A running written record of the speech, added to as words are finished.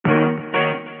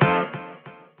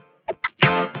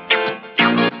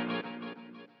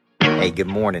Hey, good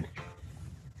morning.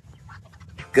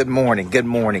 Good morning, good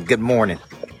morning, good morning.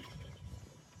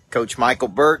 Coach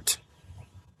Micheal Burt.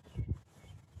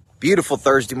 Beautiful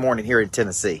Thursday morning here in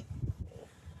Tennessee.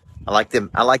 I like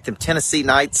them Tennessee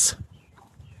nights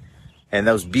and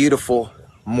those beautiful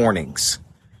mornings.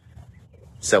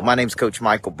 So my name's Coach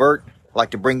Micheal Burt. I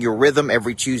like to bring you a rhythm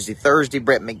every Tuesday, Thursday.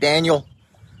 Brett McDaniel.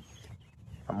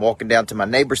 I'm walking down to my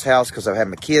neighbor's house because I've had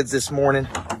my kids this morning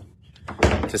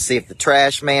to see if the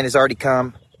trash man has already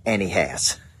come, and he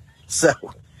has. So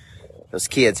those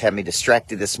kids had me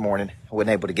distracted this morning. I wasn't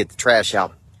able to get the trash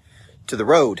out to the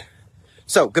road.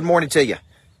 So good morning to you.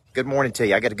 Good morning to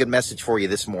you. I got a good message for you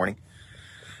this morning.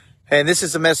 And this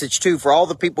is a message too for all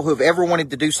the people who have ever wanted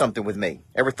to do something with me,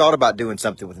 ever thought about doing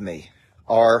something with me,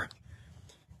 are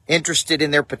interested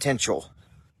in their potential,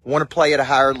 want to play at a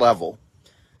higher level,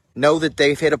 know that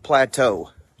they've hit a plateau.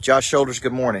 Josh Shoulders,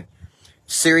 good morning.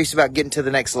 Serious about getting to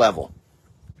the next level.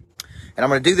 And I'm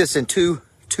going to do this in two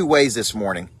ways this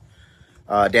morning,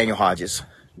 Daniel Hodges.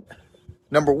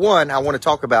 Number one, I want to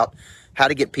talk about how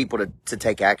to get people to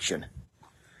take action.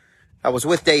 I was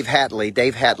with Dave Hatley.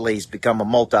 Dave Hatley's become a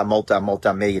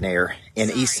multi-millionaire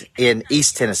in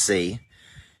East Tennessee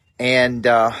and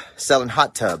selling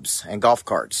hot tubs and golf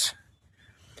carts.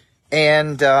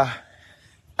 And I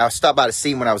stopped by to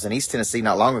see him when I was in East Tennessee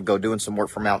not long ago doing some work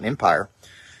for Mountain Empire.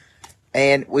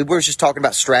 And we were just talking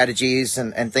about strategies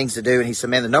and things to do. And he said,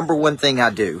 man, the number one thing I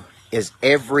do is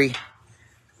every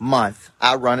month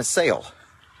I run a sale.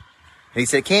 And he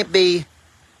said, it can't be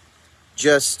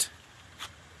just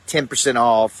 10%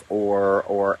 off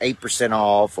or 8%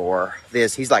 off or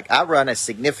this. He's like, I run a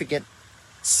significant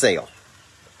sale.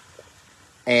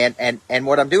 And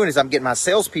what I'm doing is I'm getting my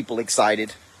salespeople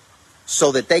excited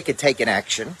so that they could take an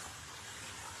action.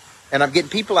 And I'm getting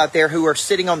people out there who are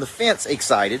sitting on the fence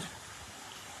excited.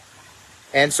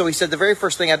 And so he said, the very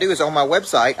first thing I do is on my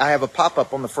website, I have a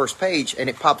pop-up on the first page, and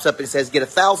it pops up and it says, get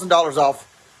 $1,000 off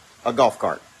a golf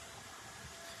cart.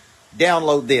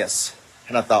 Download this.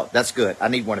 And I thought, that's good. I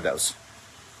need one of those.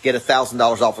 Get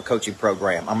 $1,000 off a coaching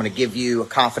program. I'm going to give you a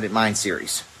Confident Mind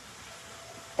series.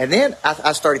 And then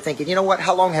I started thinking, you know what?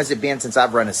 How long has it been since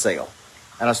I've run a sale?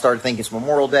 And I started thinking, it's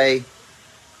Memorial Day.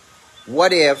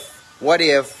 What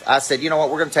if I said, you know what?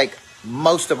 We're going to take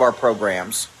most of our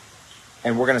programs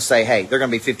and we're going to say, hey, they're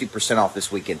going to be 50% off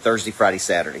this weekend, Thursday, Friday,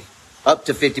 Saturday, up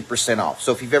to 50% off.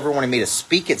 So if you've ever wanted me to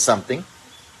speak at something,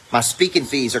 my speaking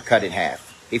fees are cut in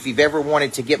half. If you've ever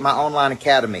wanted to get my online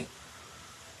academy,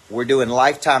 we're doing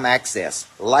lifetime access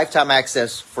for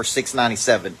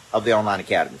 $697 of the online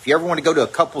academy. If you ever want to go to a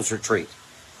couples retreat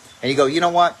and you go, you know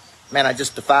what, man, the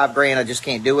 $5,000, I just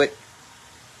can't do it.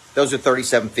 Those are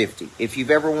 $3,750. If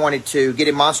you've ever wanted to get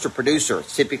a monster producer,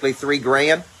 it's typically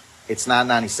 $3,000. It's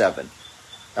 $997.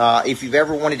 If you've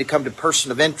ever wanted to come to Person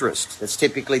of Interest, that's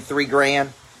typically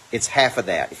 $3,000. It's half of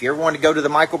that. If you ever wanted to go to the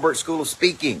Micheal Burt School of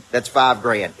Speaking, that's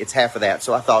 $5,000. It's half of that.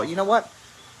 So I thought, you know what?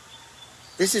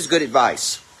 This is good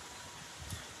advice.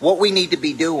 What we need to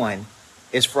be doing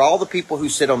is for all the people who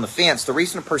sit on the fence, the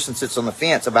reason a person sits on the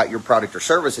fence about your product or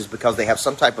service is because they have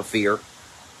some type of fear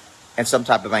and some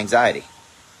type of anxiety.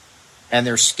 And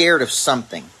they're scared of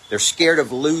something. They're scared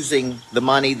of losing the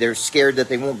money. They're scared that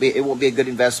it won't be a good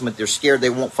investment. They're scared they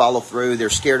won't follow through. They're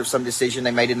scared of some decision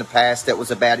they made in the past that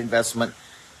was a bad investment.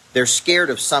 They're scared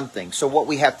of something. So what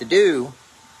we have to do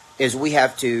is we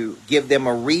have to give them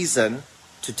a reason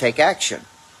to take action.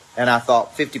 And I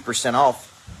thought 50%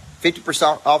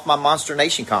 off my Monster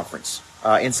Nation conference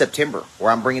in September,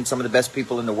 where I'm bringing some of the best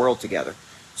people in the world together.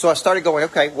 So I started going,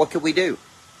 okay, what could we do?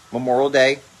 Memorial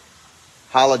Day,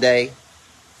 holiday,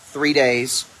 3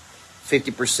 days,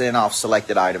 50% off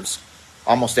selected items,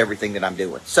 almost everything that I'm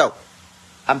doing. So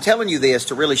I'm telling you this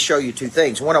to really show you two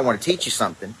things. One, I want to teach you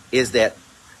something, is that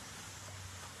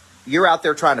you're out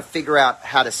there trying to figure out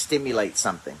how to stimulate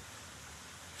something.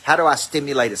 How do I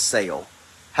stimulate a sale?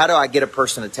 How do I get a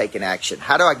person to take an action?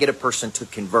 How do I get a person to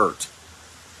convert?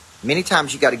 Many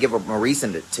times you got to give them a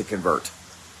reason to convert.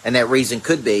 And that reason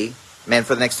could be, man,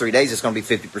 for the next 3 days, it's going to be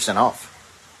 50% off.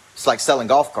 It's like selling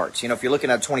golf carts. You know, if you're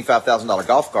looking at a $25,000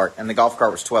 golf cart and the golf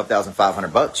cart was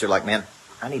 $12,500, you're like, man,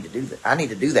 I need to do that. I need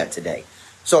to do that today.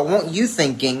 So I want you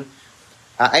thinking,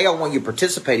 I want you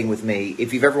participating with me.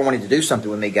 If you've ever wanted to do something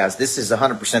with me, guys, this is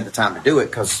 100% the time to do it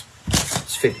because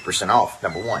it's 50% off,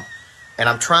 number one. And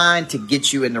I'm trying to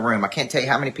get you in the room. I can't tell you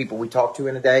how many people we talk to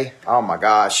in a day. Oh, my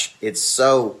gosh. It's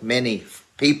so many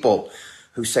people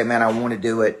who say, man, I want to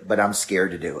do it, but I'm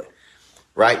scared to do it.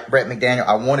 Right? Brett McDaniel,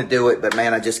 I want to do it, but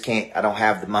man, I just can't. I don't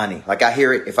have the money. Like I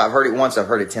hear it. If I've heard it once, I've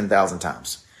heard it 10,000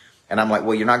 times. And I'm like,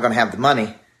 well, you're not going to have the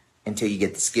money until you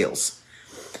get the skills.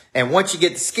 And once you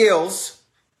get the skills,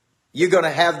 you're going to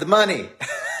have the money.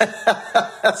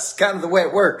 That's kind of the way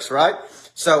it works, right?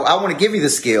 So I want to give you the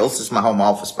skills. This is my home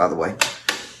office, by the way.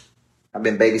 I've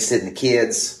been babysitting the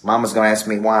kids. Mama's going to ask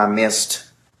me why I missed.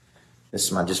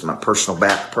 This is just my personal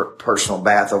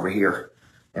bath over here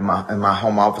in my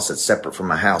home office that's separate from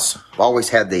my house. I've always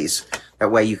had these.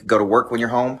 That way you can go to work when you're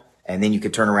home, and then you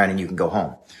can turn around and you can go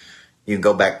home. You can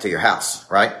go back to your house,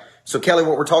 right? So Kelly,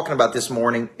 what we're talking about this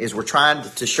morning is we're trying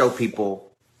to show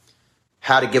people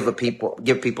how to give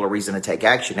people a reason to take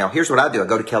action. Now, here's what I do. I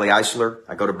go to Kelly Eisler.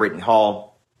 I go to Brittany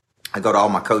Hall. I go to all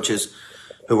my coaches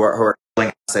who are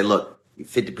I say, look,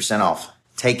 50% off.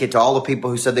 Take it to all the people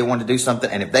who said they wanted to do something.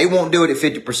 And if they won't do it at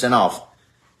 50% off,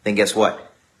 then guess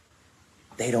what?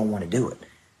 They don't want to do it.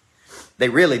 They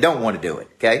really don't want to do it.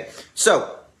 Okay.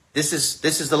 So this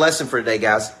is the lesson for today,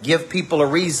 guys. Give people a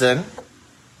reason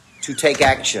to take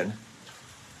action.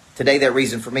 Today, that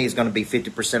reason for me is going to be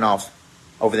 50% off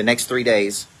over the next 3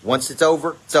 days. Once it's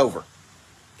over, it's over.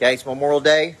 Okay, it's Memorial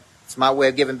Day. It's my way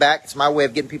of giving back. It's my way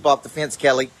of getting people off the fence,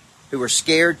 Kelly, who are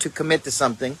scared to commit to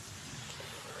something.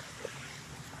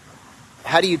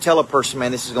 How do you tell a person,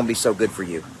 man, this is going to be so good for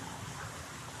you?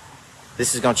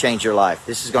 This is going to change your life.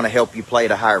 This is going to help you play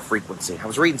at a higher frequency. I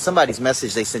was reading somebody's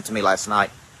message they sent to me last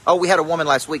night. Oh, we had a woman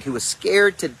last week who was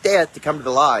scared to death to come to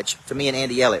the lodge, to me and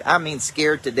Andy Elliott. I mean,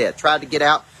 scared to death. Tried to get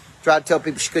out, tried to tell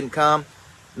people she couldn't come.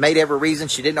 Made every reason.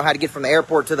 She didn't know how to get from the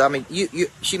airport to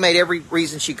she made every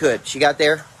reason she could. She got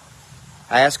there.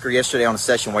 I asked her yesterday on a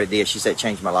session what it did. She said it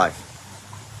changed my life.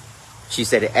 She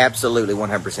said it absolutely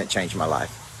 100% changed my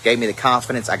life. Gave me the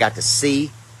confidence. I got to see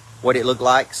what it looked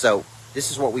like. So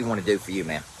this is what we want to do for you,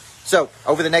 man. So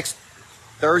over the next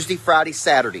Thursday, Friday,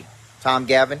 Saturday, Tom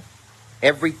Gavin,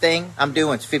 everything I'm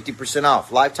doing is 50%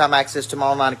 off. Lifetime access to my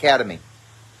online academy.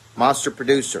 Monster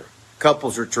producer.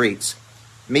 Couples retreats.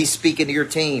 Me speaking to your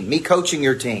team, me coaching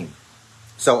your team.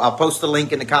 So I'll post the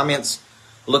link in the comments.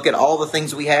 Look at all the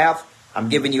things we have. I'm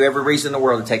giving you every reason in the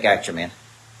world to take action, man.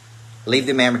 Leave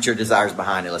them amateur desires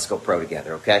behind and let's go pro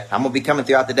together, okay? I'm going to be coming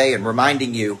throughout the day and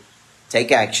reminding you,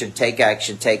 take action, take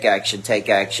action, take action, take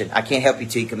action. I can't help you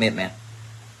till you commit, man.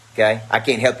 Okay? I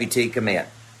can't help you till you commit.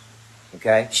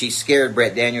 Okay? She's scared,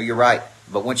 Brett Daniel, you're right.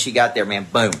 But once she got there, man,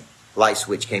 boom, light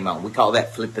switch came on. We call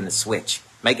that flipping the switch.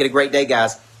 Make it a great day,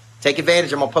 guys. Take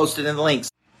advantage. I'm going to post it in the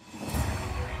links.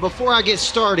 Before I get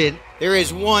started, there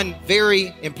is one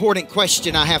very important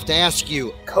question I have to ask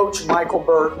you. Coach Micheal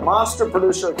Burt, Monster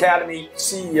Producer Academy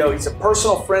CEO. He's a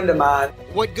personal friend of mine.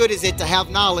 What good is it to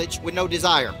have knowledge with no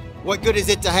desire? What good is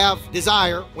it to have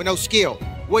desire with no skill?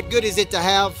 What good is it to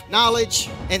have knowledge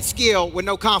and skill with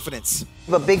no confidence?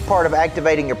 A big part of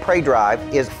activating your prey drive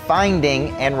is finding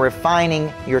and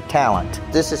refining your talent.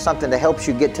 This is something that helps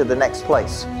you get to the next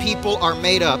place. People are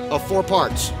made up of 4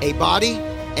 parts: a body,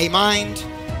 a mind,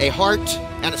 a heart,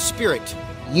 and a spirit.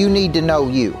 You need to know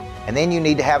you, and then you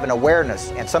need to have an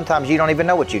awareness, and sometimes you don't even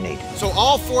know what you need. So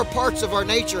all 4 parts of our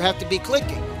nature have to be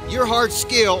clicking. Your hard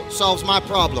skill solves my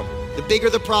problem. The bigger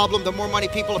the problem, the more money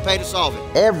people will pay to solve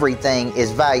it. Everything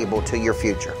is valuable to your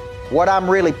future. What I'm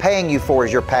really paying you for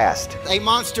is your past. A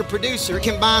monster producer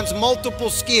combines multiple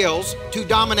skills to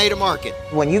dominate a market.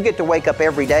 When you get to wake up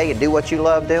every day and do what you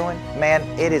love doing, man,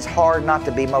 it is hard not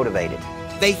to be motivated.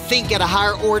 They think at a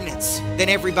higher ordinance than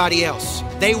everybody else.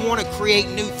 They want to create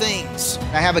new things.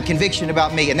 I have a conviction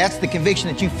about me, and that's the conviction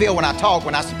that you feel when I talk,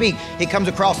 when I speak. It comes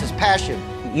across as passion.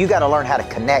 You got to learn how to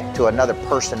connect to another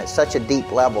person at such a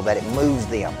deep level that it moves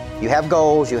them. You have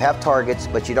goals, you have targets,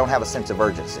 but you don't have a sense of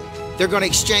urgency. They're going to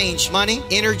exchange money,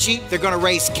 energy. They're going to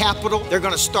raise capital. They're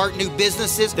going to start new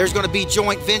businesses. There's going to be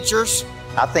joint ventures.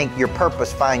 I think your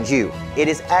purpose finds you. It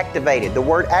is activated. The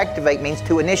word activate means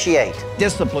to initiate.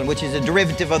 Discipline, which is a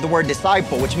derivative of the word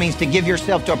disciple, which means to give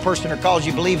yourself to a person or cause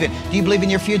you believe in. Do you believe in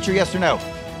your future, yes or no?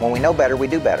 When we know better, we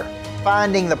do better.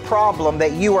 Finding the problem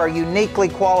that you are uniquely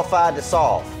qualified to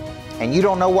solve, and you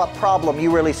don't know what problem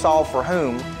you really solve for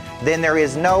whom, then there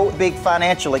is no big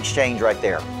financial exchange right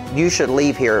there. You should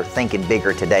leave here thinking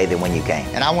bigger today than when you came.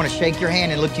 And I want to shake your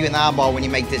hand and look you in the eyeball when you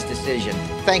make this decision.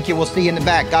 Thank you. We'll see you in the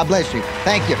back. God bless you.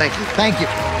 Thank you. Thank you. Thank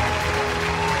you.